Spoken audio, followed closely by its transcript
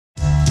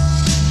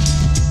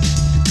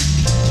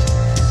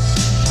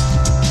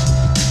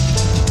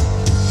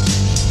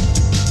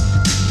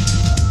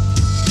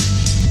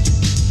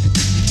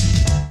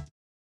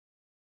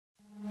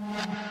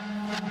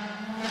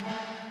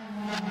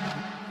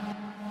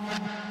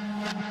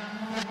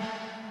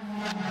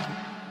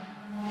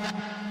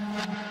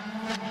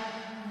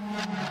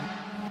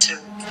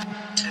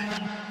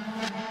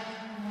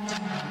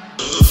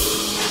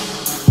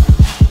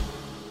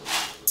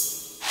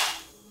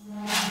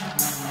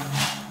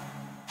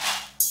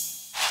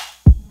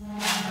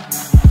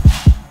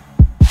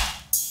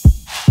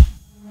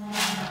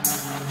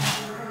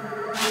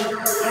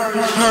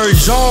heard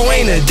y'all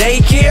ain't a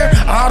daycare.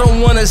 I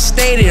don't wanna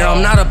stay there,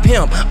 I'm not a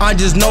pimp, I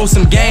just know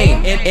some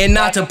game, and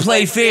not to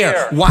play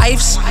fair.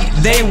 Wives,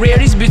 they rare,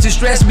 these bitches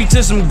stress me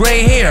to some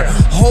gray hair.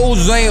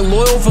 Hoes ain't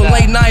loyal for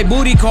late night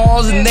booty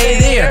calls, and they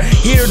there.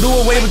 Here to do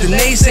away with the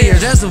naysayers,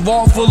 that's a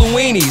vault full of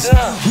weenies.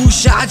 Who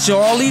shot you?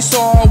 All he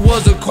saw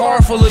was a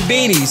car full of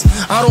beanies.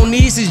 I don't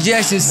need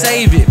suggestions,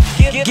 save it.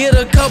 Get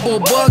a couple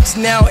bucks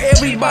now,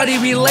 everybody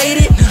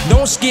related.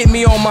 Don't skip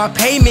me on my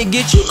payment,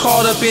 get you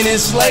caught up in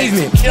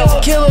enslavement.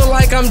 Killer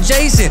like I'm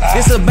Jason,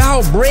 it's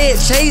about bread,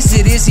 chase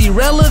it. It's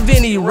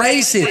irrelevant,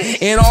 erase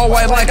it. And all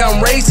white like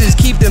I'm racist,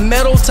 keep the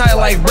metal tight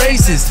like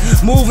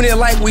braces. Moving it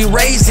like we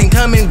racing,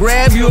 come and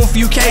grab you a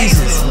few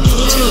cases.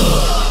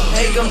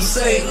 Make them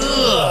say,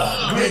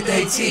 ugh, grit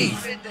they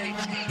teeth.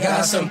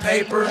 Got some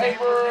paper,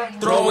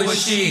 throw a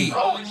sheet.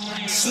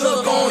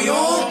 Snook on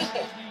y'all,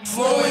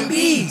 flowing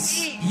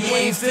beats. You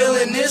ain't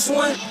feeling this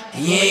one,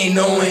 you ain't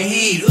knowing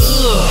heat.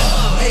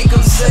 Ugh, make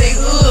them say,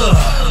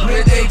 ugh,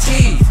 grit they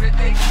teeth.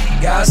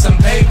 Got some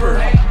paper,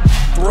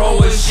 throw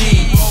a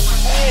sheet.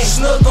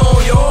 Snook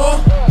on y'all,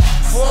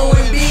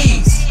 flowing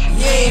beats.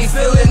 You ain't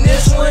feeling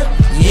this one,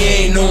 you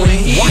ain't knowing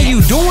heat. Why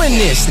you doing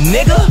this,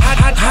 nigga?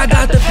 I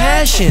got the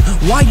passion.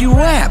 Why you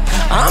rap?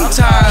 I'm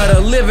tired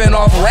of living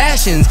off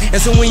rations.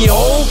 And so when you're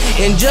old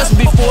and just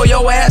before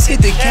your ass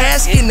hit the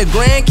casket and the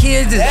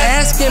grandkids is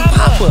asking,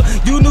 Papa,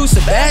 you knew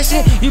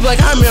Sebastian? You be like,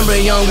 I remember a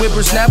young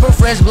whippersnapper,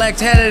 fresh black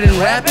tatted and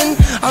rapping.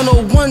 I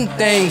know one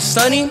thing,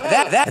 sonny,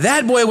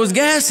 that boy was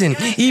gassing.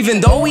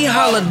 Even though he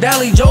hollered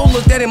Valley, Joe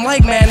looked at him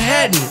like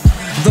Manhattan.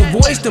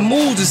 The voice, the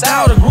moves, the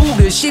style, the groove,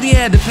 the shit he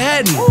had to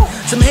patent.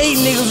 Some hate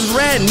niggas was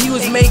ratting, he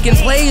was making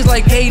plays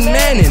like Peyton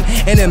Manning.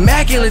 An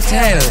immaculate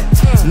talent,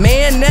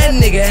 man, that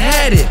nigga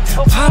had it.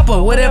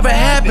 Papa, whatever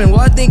happened?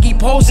 Well, I think he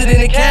posted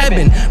in the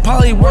cabin,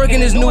 probably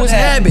working his newest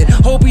habit.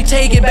 Hope he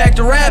take it back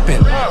to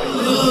rapping.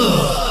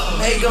 Ugh,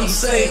 make them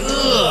say,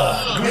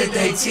 ugh, grit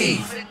they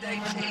teeth.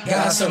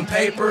 Got some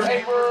paper,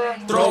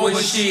 throw a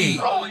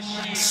sheet.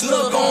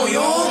 Snook on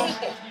y'all,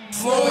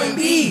 flowing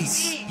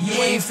beats. You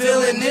ain't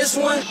feeling this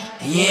one,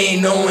 you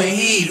ain't knowing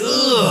heat.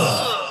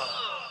 Ugh.